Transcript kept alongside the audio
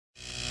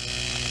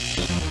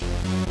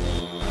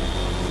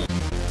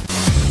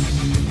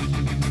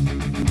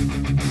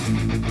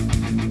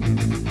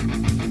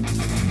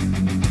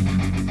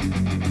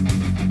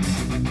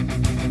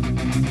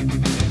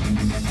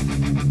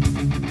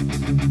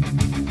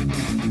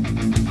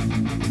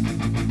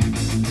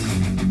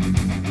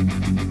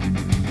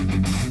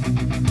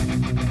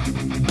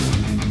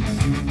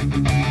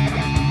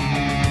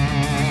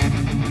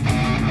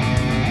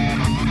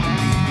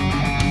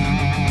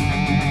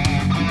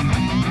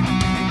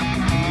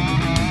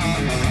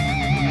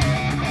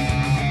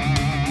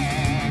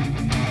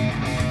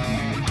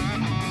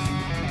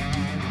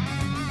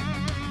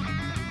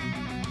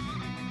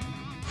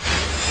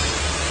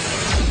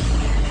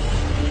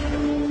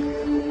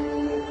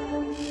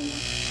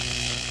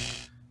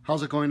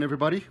How's it going,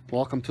 everybody?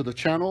 Welcome to the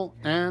channel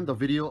and the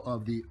video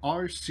of the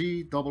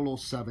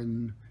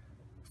RC007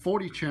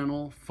 40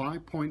 channel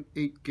 5.8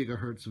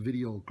 gigahertz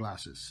video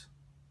glasses.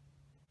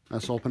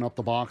 Let's open up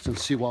the box and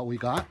see what we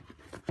got.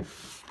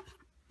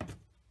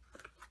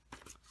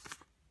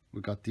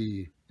 We got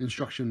the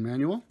instruction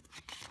manual.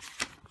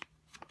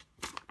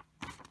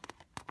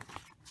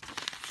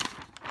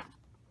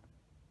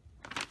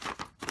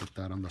 Put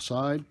that on the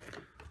side.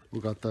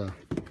 We got the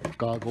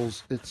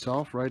goggles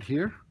itself right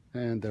here,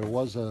 and there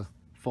was a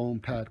foam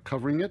pad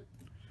covering it.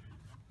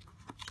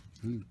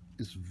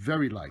 It's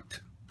very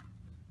light.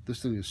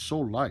 This thing is so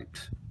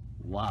light.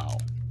 Wow.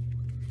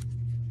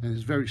 And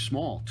it's very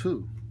small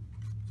too.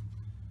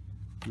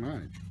 All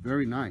right,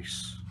 very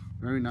nice,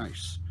 very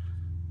nice.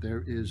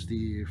 There is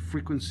the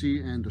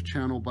frequency and the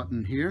channel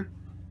button here,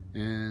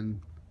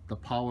 and the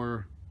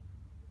power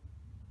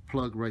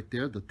plug right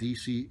there, the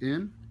DC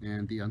in,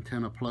 and the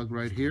antenna plug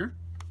right here,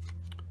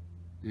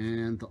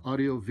 and the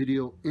audio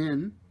video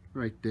in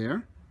right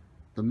there,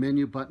 the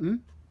menu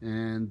button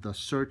and the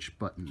search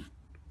button.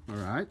 All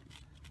right,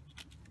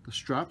 the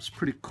strap's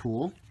pretty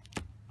cool.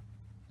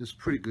 It's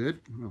pretty good.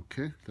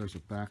 Okay, there's a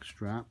back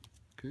strap.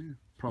 Okay,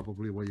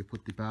 probably where you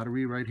put the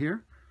battery right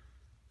here.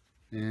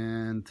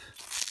 And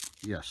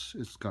yes,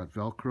 it's got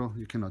Velcro.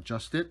 You can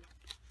adjust it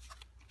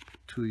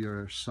to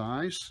your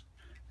size,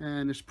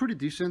 and it's pretty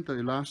decent. The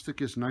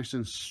elastic is nice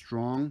and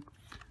strong,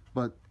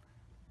 but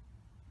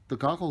the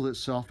goggle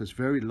itself is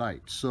very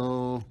light,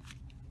 so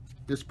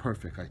it's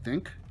perfect, I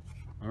think.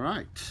 All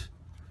right,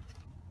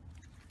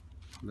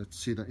 let's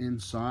see the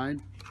inside.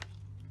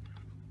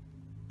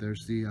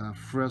 There's the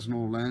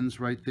Fresnel lens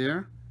right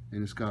there,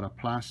 and it's got a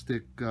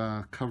plastic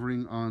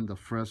covering on the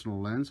Fresnel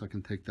lens. I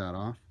can take that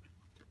off.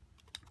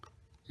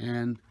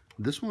 And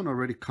this one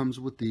already comes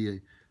with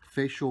the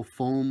facial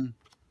foam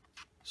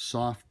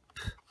soft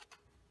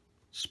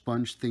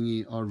sponge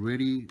thingy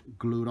already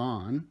glued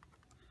on.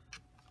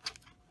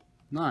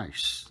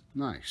 Nice,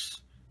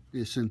 nice.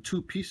 It's in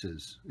two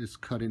pieces. It's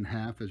cut in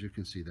half, as you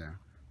can see there,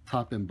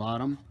 top and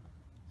bottom,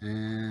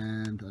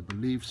 and I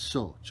believe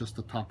so, just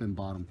the top and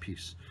bottom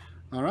piece.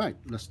 All right,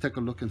 let's take a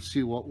look and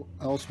see what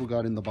else we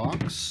got in the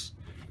box.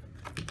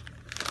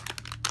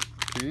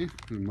 Okay,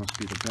 there must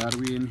be the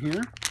battery in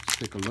here. Let's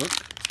take a look.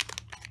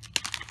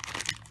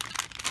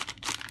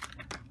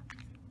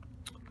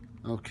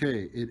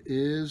 Okay, it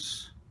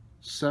is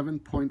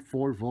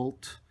 7.4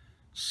 volt,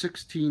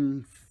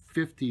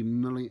 1650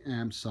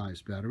 milliamp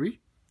size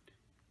battery.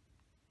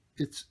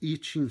 It's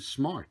Iching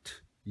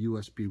Smart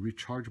USB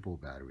rechargeable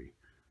battery.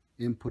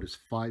 Input is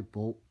 5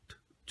 volt,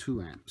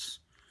 2 amps.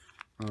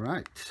 All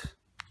right,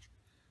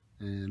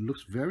 and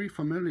looks very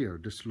familiar,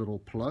 this little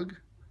plug.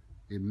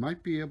 It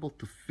might be able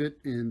to fit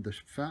in the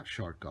Fat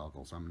Shark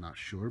goggles. I'm not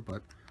sure,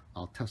 but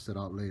I'll test it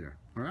out later.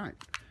 All right,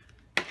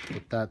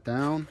 put that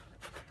down.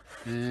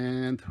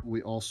 And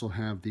we also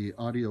have the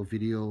audio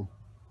video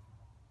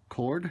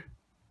cord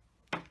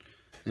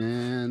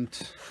and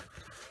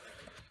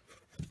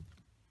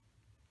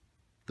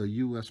the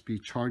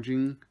USB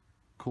charging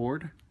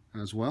cord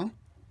as well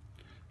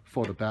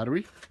for the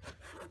battery.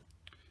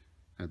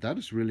 And that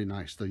is really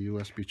nice, the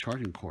USB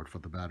charging cord for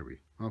the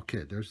battery.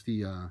 Okay, there's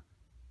the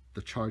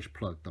charge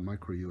plug, the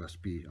micro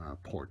USB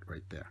port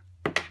right there.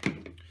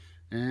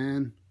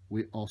 And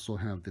we also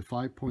have the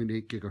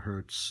 5.8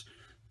 gigahertz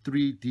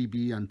 3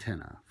 dB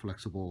antenna,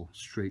 flexible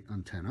straight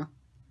antenna.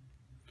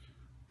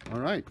 All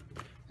right,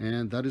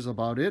 and that is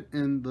about it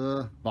in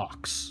the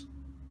box.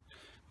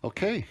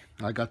 Okay,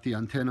 I got the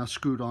antenna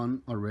screwed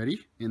on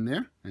already in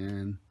there,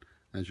 and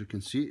as you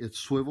can see, it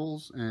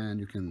swivels and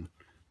you can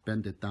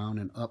bend it down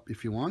and up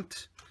if you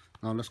want.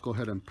 Now let's go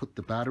ahead and put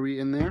the battery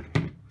in there,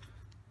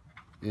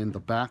 in the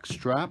back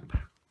strap.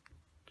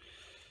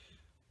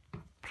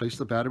 Place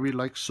the battery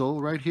like so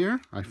right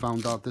here. I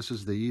found out this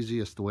is the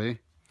easiest way.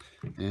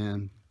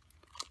 And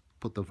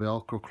put the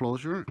Velcro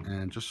closure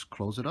and just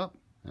close it up,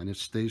 and it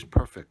stays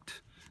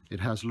perfect. It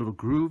has little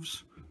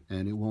grooves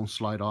and it won't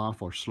slide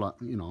off or slide,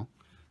 you know,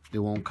 it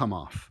won't come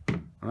off.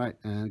 All right,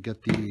 and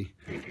get the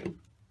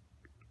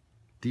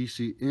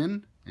DC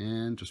in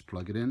and just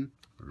plug it in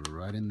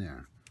right in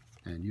there,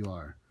 and you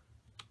are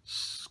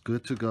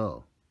good to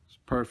go. It's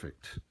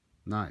perfect.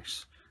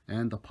 Nice.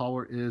 And the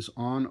power is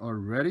on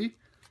already.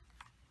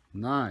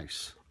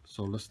 Nice.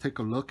 So let's take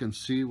a look and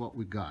see what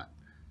we got.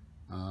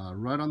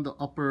 Right on the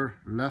upper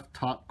left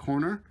top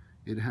corner,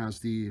 it has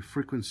the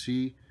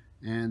frequency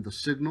and the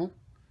signal,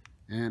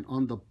 and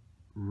on the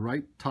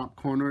right top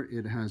corner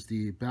it has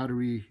the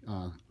battery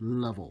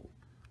level.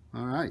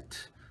 All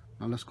right,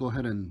 now let's go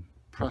ahead and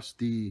press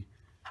the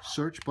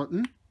search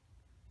button,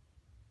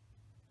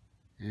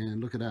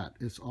 and look at that,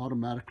 it's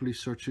automatically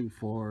searching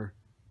for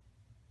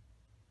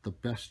the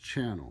best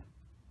channel.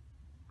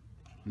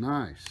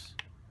 Nice.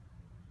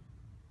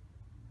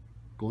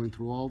 Going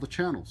through all the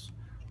channels.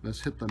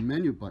 Let's hit the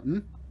menu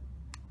button.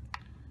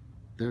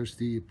 There's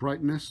the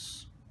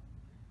brightness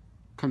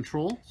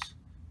controls.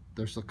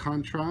 There's the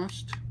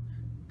contrast.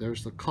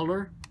 There's the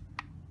color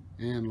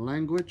and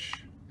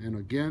language. And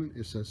again,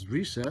 it says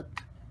reset.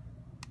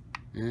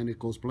 and it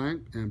goes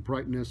blank, and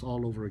brightness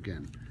all over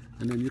again.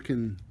 And then you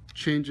can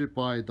change it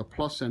by the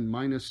plus and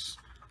minus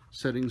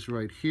settings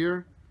right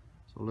here.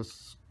 So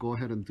let's go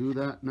ahead and do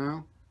that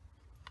now.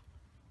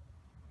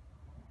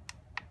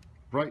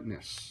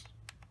 Brightness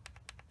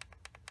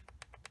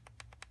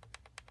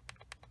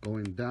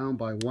going down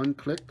by 1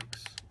 click.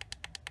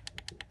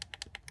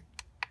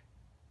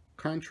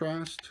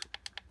 Contrast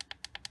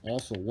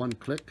also 1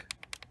 click,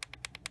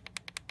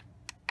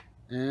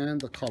 and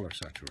the color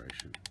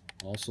saturation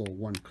also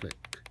 1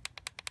 click,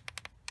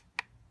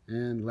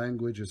 and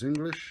language is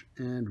English,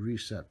 and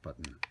reset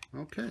button.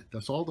 Okay,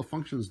 that's all the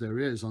functions there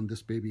is on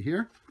this baby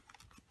here.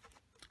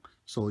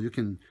 So you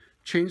can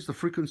change the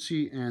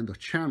frequency and the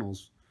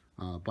channels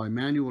by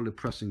manually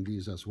pressing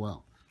these as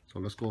well. So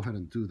let's go ahead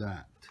and do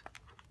that.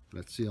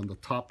 Let's see on the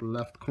top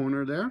left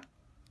corner there.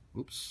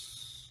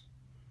 Oops.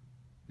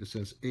 It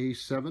says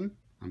A7.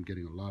 I'm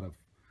getting a lot of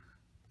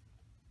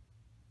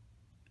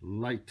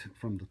light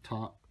from the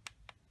top.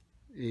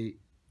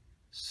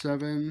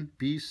 A7,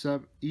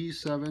 B7,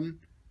 E7,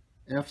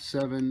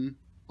 F7,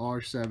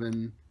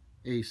 R7,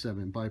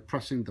 A7 by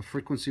pressing the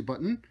frequency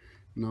button.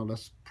 Now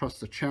let's press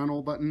the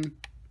channel button.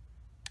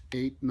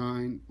 8,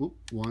 9,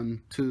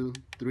 1, 2,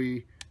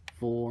 3,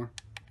 4,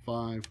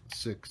 5,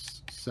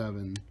 6,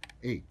 7,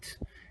 8.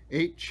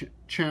 8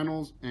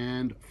 channels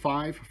and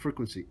 5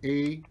 frequency.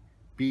 A,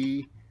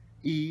 B,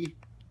 E,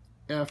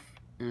 F,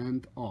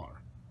 and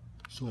R.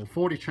 So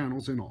 40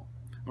 channels in all.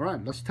 All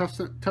right, let's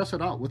test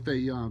it out with the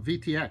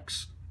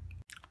VTX.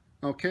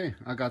 Okay,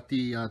 I got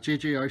the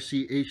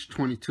jjrc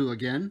H22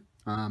 again.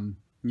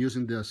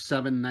 Using the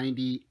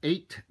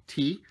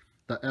 798T,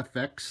 the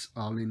FX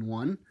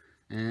all-in-one,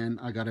 and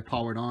I got it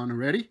powered on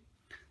already.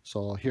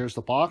 So here's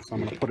the box. I'm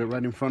going to put it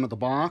right in front of the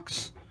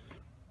box,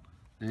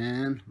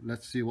 and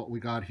let's see what we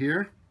got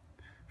here.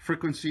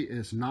 Frequency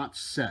is not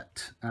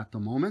set at the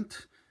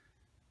moment.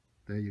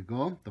 There you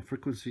go. The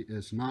frequency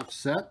is not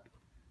set.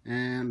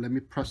 And let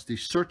me press the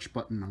search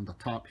button on the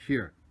top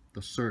here,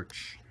 the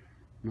search.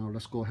 Now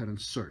let's go ahead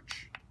and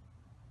search.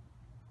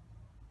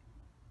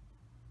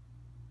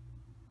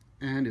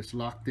 And it's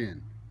locked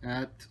in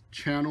at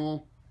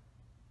channel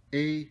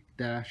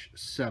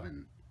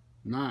A-7.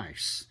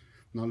 Nice.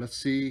 Now let's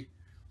see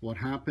what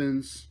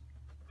happens.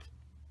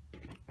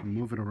 I'll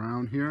move it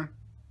around here.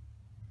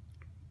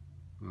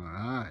 All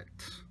right.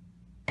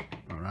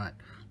 All right.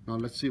 Now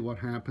let's see what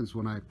happens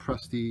when I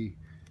press the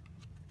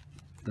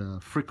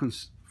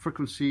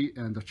frequency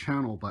and the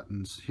channel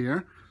buttons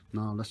here.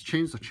 Now let's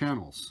change the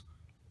channels.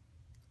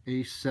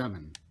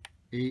 A7,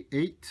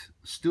 A8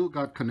 still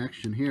got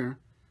connection here,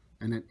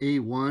 and then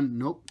A1,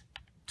 nope.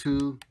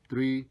 2,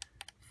 3,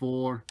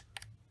 4,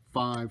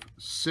 5,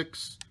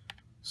 6,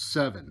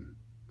 7.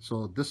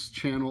 So this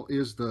channel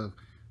is the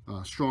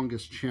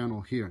strongest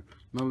channel here.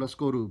 Now let's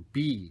go to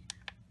B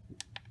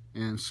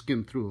and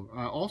skim through.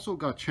 I also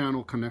got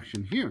channel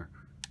connection here,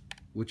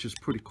 which is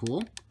pretty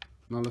cool.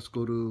 Now let's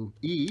go to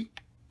E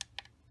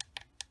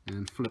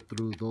and flip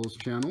through those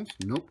channels.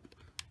 Nope.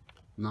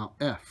 Now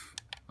F.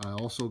 I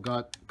also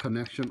got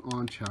connection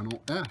on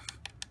channel F.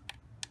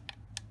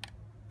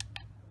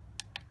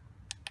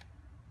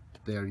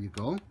 There you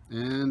go.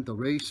 And the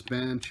race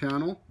band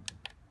channel.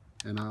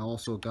 And I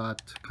also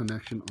got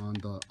connection on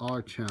the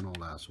R channel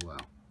as well.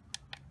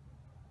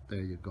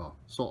 There you go.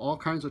 So all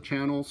kinds of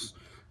channels,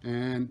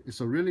 and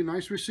it's a really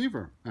nice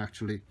receiver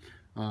actually.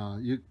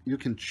 You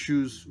can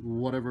choose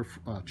whatever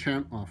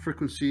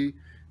frequency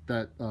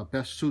that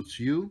best suits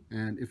you,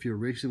 and if you're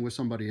racing with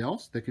somebody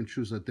else, they can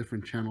choose a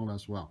different channel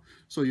as well.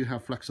 So you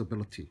have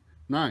flexibility.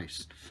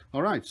 Nice.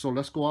 All right, so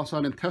let's go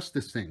outside and test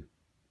this thing.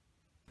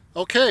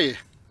 Okay,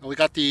 we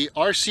got the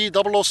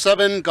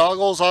RC007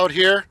 goggles out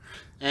here,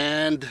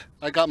 and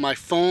I got my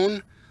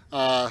phone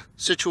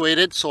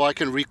situated so I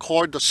can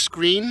record the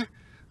screen.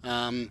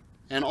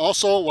 And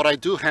also what I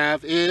do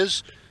have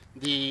is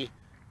the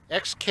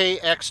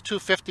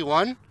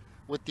XKX251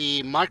 with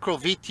the micro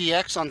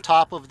VTX on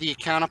top of the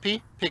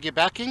canopy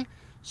piggybacking.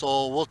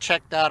 So we'll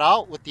check that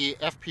out with the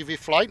FPV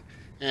flight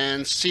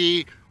and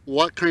see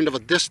what kind of a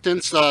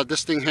distance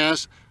this thing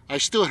has. I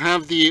still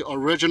have the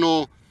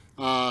original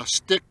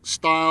stick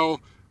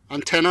style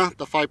antenna,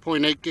 the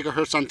 5.8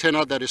 gigahertz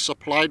antenna that is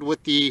supplied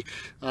with the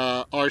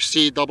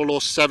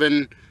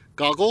RC007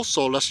 goggles.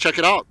 So let's check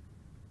it out.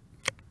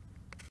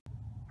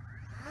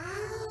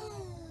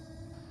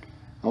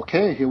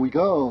 Okay, here we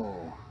go.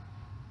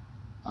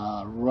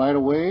 Right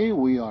away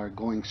we are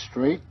going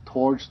straight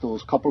towards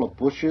those couple of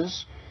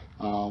bushes.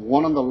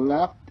 One on the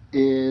left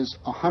is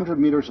 100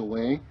 meters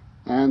away,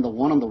 and the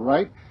one on the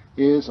right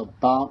is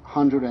about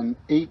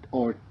 108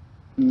 or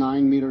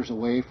 9 meters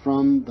away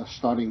from the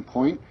starting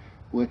point,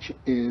 which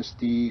is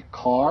the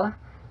car.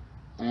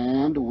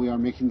 And we are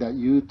making that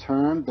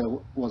U-turn. There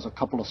was a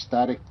couple of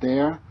static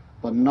there,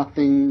 but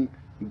nothing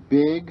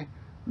big.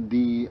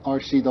 The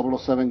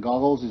RC007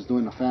 goggles is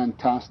doing a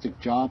fantastic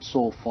job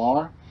so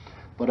far,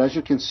 but as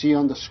you can see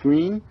on the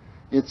screen,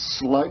 it's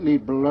slightly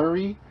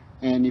blurry,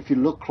 and if you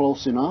look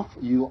close enough,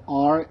 you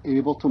are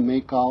able to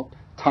make out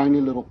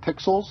tiny little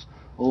pixels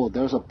Oh,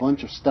 there's a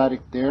bunch of static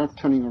there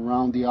turning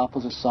around the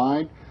opposite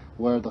side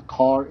where the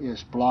car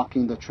is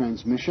blocking the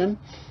transmission.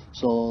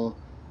 So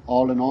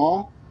all in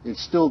all,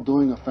 it's still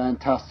doing a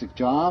fantastic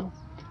job.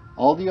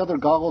 All the other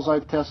goggles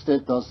I've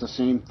tested does the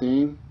same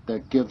thing.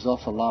 That gives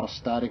off a lot of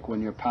static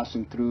when you're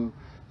passing through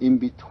in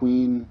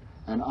between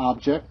an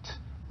object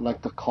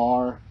like the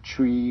car,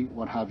 tree,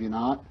 what have you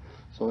not.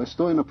 So it's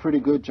doing a pretty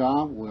good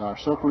job. We are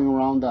circling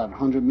around that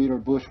 100-meter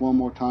bush one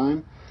more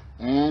time,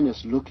 and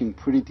it's looking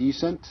pretty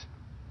decent.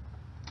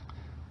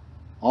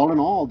 All in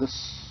all,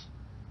 this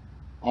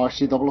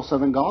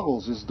RC007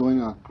 goggles is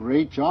doing a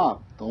great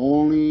job. The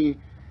only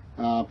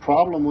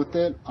problem with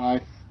it,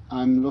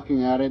 I'm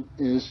looking at it,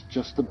 is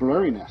just the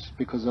blurriness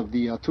because of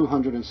the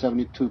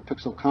 272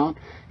 pixel count.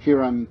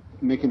 Here I'm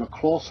making a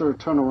closer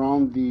turn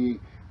around the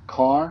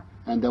car,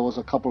 and there was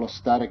a couple of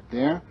static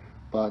there,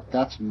 but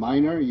that's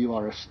minor. You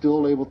are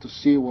still able to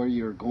see where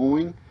you're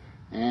going,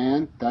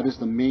 and that is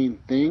the main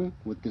thing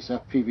with this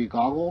FPV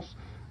goggles.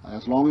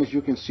 As long as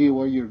you can see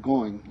where you're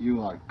going,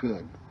 you are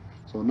good.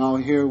 So now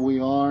here we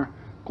are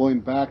going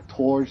back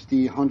towards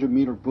the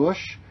 100-meter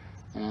bush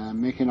and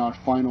making our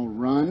final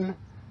run.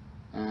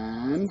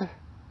 And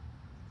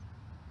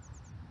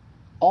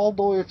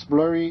although it's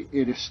blurry,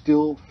 it is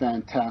still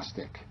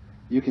fantastic.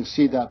 You can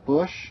see that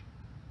bush.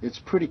 It's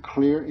pretty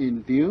clear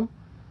in view,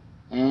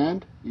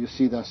 and you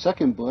see that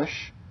second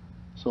bush.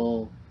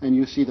 So, and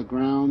you see the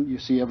ground, you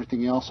see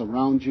everything else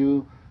around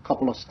you. A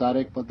couple of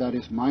static, but that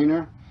is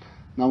minor.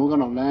 Now we're going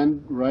to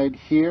land right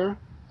here,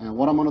 and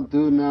what I'm going to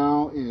do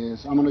now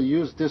is I'm going to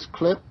use this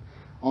clip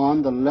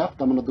on the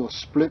left. I'm going to do a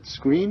split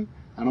screen,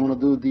 and I'm going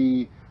to do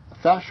the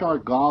Fat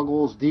Shark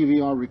Goggles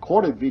DVR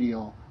recorded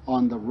video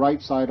on the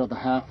right side of the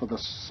half of the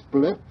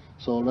split.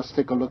 So let's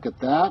take a look at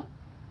that.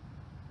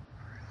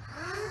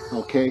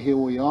 Okay, here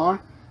we are.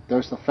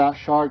 There's the Fat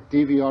Shark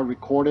DVR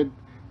recorded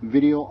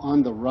video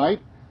on the right,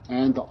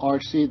 and the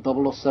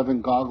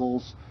RC007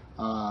 goggles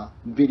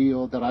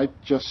video that I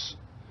just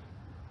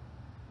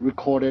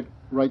recorded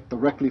right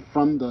directly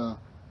from the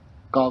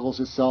goggles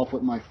itself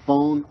with my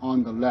phone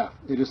on the left.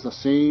 It is the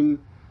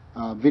same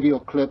video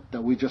clip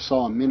that we just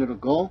saw a minute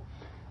ago.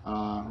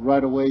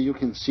 Right away you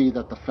can see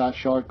that the Fat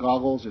Shark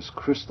goggles is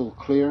crystal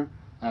clear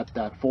at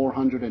that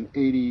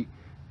 480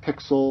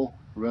 pixel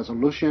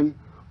resolution,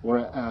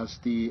 whereas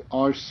the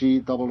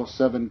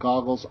RC007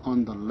 goggles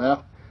on the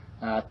left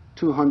at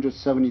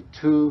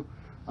 272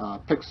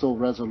 pixel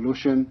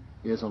resolution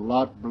is a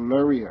lot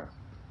blurrier.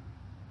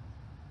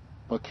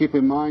 But keep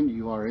in mind,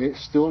 you are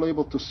still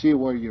able to see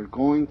where you're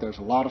going. There's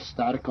a lot of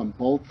static on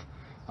both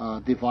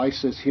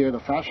devices here. The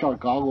Fat Shark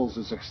goggles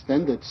is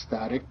extended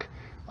static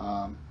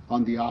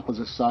on the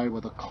opposite side where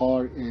the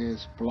car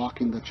is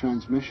blocking the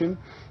transmission.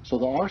 So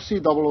the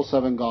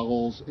RC007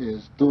 goggles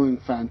is doing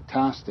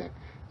fantastic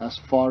as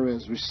far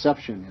as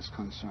reception is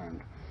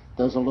concerned.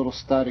 There's a little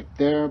static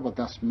there, but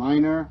that's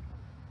minor.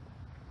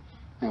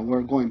 And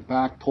we're going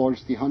back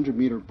towards the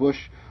 100-meter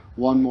bush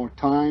one more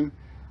time,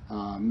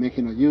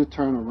 making a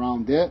U-turn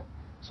around it.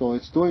 So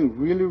it's doing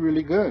really,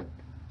 really good.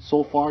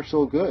 So far,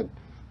 so good.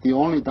 The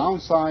only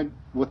downside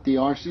with the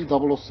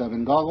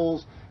RC007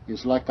 goggles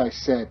is, like I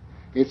said,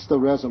 it's the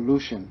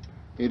resolution.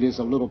 It is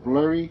a little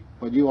blurry,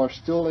 but you are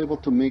still able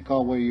to make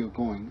out where you're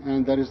going,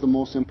 and that is the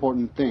most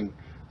important thing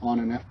on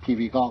an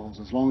FPV goggles,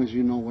 as long as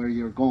you know where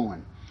you're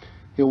going.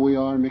 Here we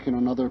are making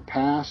another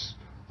pass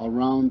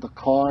around the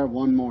car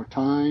one more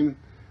time,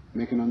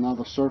 making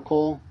another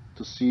circle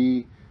to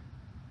see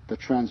the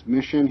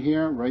transmission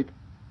here right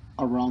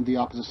around the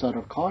opposite side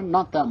of the car.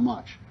 Not that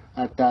much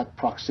at that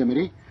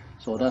proximity,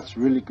 so that's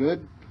really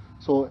good.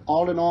 So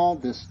all in all,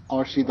 this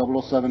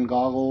RC007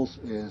 goggles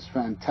is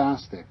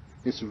fantastic.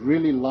 It's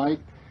really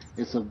light.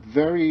 It's a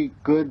very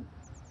good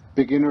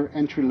beginner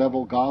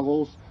entry-level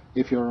goggles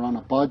if you're on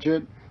a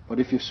budget. But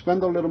if you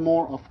spend a little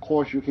more, of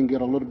course, you can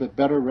get a little bit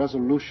better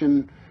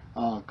resolution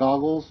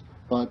goggles.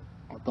 But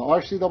the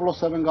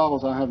RC007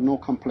 goggles, I have no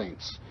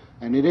complaints.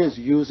 And it is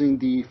using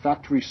the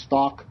factory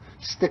stock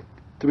stick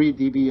 3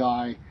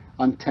 dBi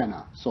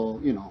antenna.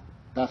 So, you know,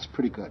 that's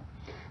pretty good.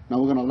 Now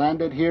we're going to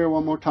land it here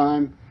one more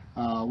time.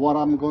 What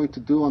I'm going to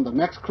do on the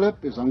next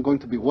clip is I'm going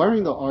to be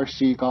wearing the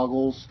RC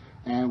goggles,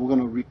 and we're going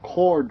to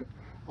record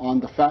on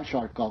the Fat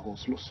Shark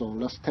goggles. So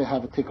let's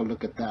take a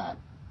look at that.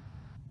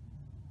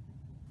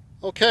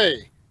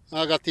 Okay,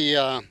 I got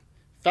the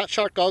Fat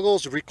Shark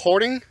goggles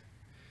recording,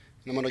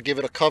 and I'm going to give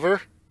it a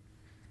cover.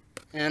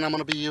 And I'm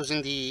going to be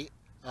using the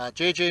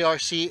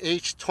jjrc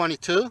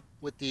H22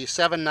 with the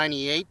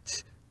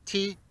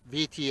 798T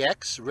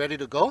VTX ready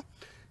to go.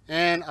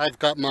 And I've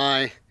got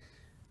my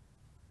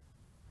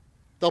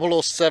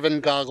 007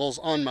 goggles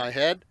on my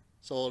head,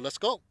 so let's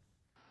go.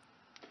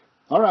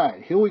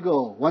 Alright, here we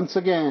go once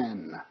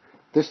again.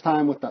 This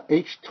time with the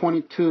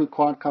H22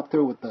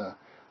 quadcopter with the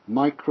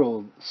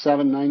micro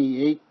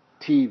 798T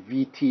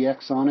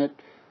VTX on it.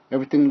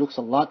 Everything looks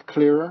a lot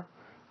clearer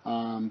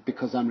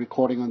because I'm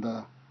recording on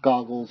the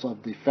goggles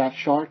of the Fat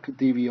Shark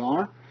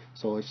DVR,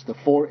 so it's the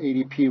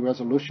 480p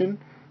resolution,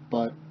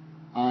 but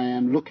I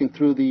am looking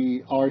through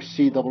the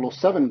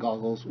RC007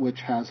 goggles,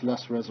 which has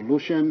less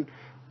resolution,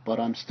 but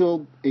I'm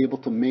still able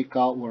to make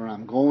out where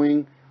I'm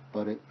going.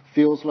 But it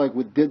feels like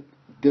we did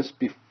this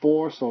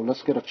before, so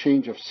let's get a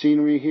change of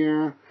scenery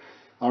here.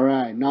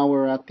 Alright, now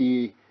we're at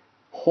the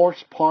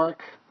horse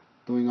park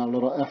doing a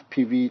little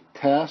FPV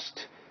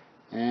test,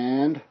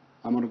 and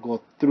I'm going to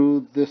go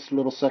through this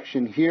little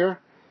section here,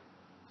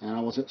 and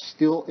I was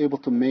still able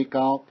to make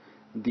out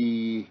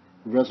the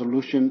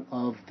resolution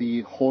of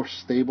the horse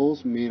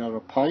stables made out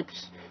of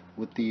pipes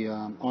with the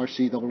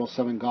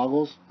RC007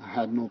 goggles. I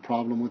had no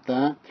problem with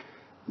that.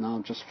 Now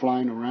I'm just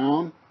flying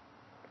around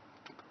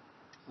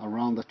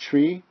the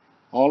tree.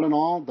 All in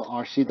all, the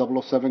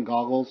RC007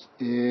 goggles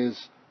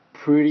is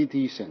pretty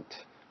decent.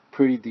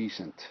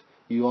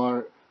 You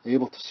are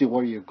able to see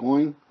where you're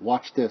going.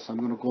 Watch this. I'm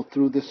going to go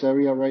through this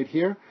area right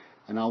here,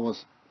 and I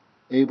was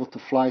able to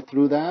fly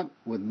through that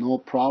with no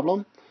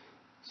problem.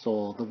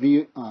 So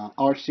the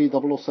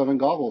RC007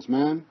 goggles,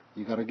 man,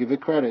 you got to give it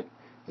credit.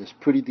 It's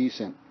pretty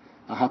decent.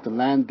 I had to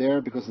land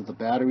there because of the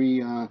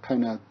battery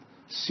kind of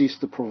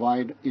ceased to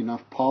provide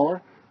enough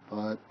power,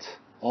 but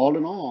all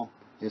in all,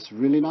 it's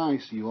really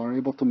nice. You are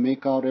able to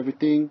make out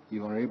everything.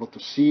 You are able to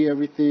see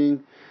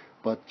everything.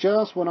 But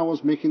just when I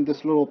was making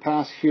this little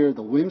pass here,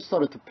 the wind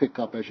started to pick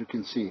up, as you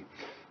can see.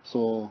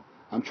 So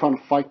I'm trying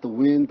to fight the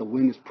wind. The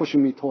wind is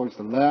pushing me towards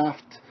the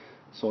left.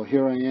 So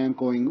here I am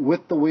going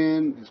with the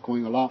wind. It's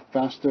going a lot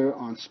faster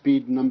on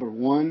speed number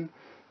 1.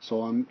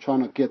 So I'm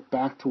trying to get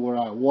back to where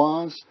I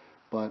was,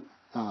 but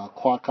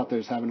quadcopter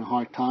is having a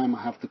hard time.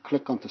 I have to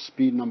click onto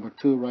speed number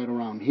 2 right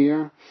around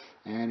here,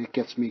 and it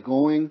gets me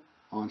going.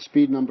 On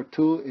speed number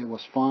 2, it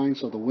was fine,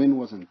 so the wind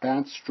wasn't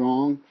that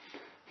strong.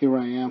 Here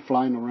I am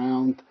flying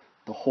around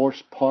the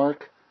horse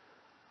park.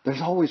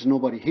 There's always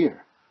nobody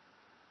here.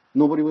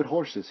 Nobody with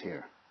horses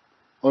here.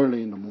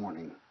 Early in the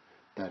morning,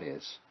 that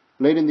is.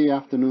 Late in the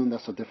afternoon,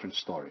 that's a different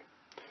story.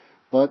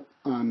 But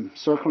I'm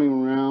circling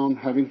around,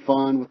 having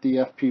fun with the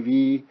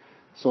FPV.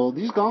 So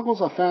these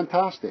goggles are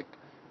fantastic.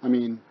 I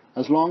mean,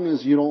 as long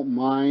as you don't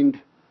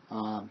mind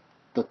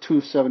the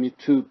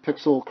 272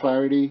 pixel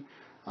clarity,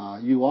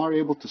 you are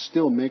able to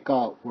still make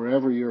out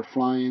wherever you're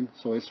flying.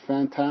 So it's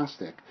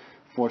fantastic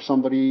for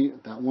somebody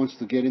that wants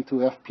to get into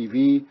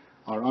FPV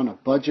or on a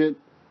budget.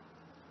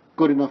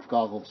 Good enough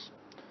goggles.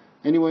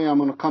 Anyway, I'm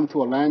going to come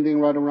to a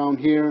landing right around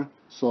here.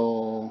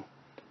 So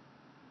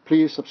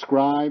please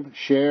subscribe,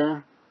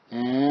 share,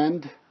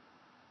 and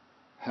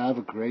have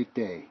a great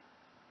day.